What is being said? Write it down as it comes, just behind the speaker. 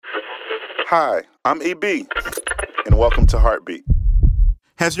Hi, I'm EB, and welcome to Heartbeat.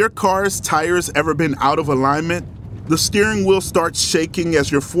 Has your car's tires ever been out of alignment? The steering wheel starts shaking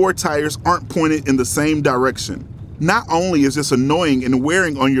as your four tires aren't pointed in the same direction. Not only is this annoying and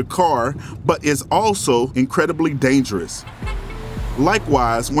wearing on your car, but is also incredibly dangerous.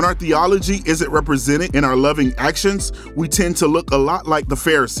 Likewise, when our theology isn't represented in our loving actions, we tend to look a lot like the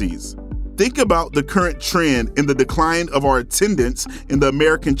Pharisees. Think about the current trend in the decline of our attendance in the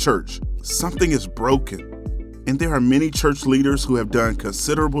American church. Something is broken. And there are many church leaders who have done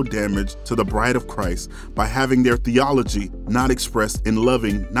considerable damage to the bride of Christ by having their theology not expressed in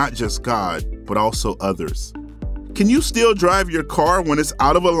loving not just God, but also others. Can you still drive your car when it's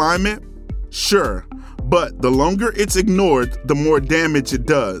out of alignment? Sure, but the longer it's ignored, the more damage it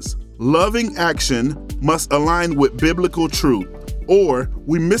does. Loving action must align with biblical truth, or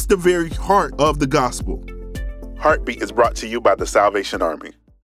we miss the very heart of the gospel. Heartbeat is brought to you by the Salvation Army.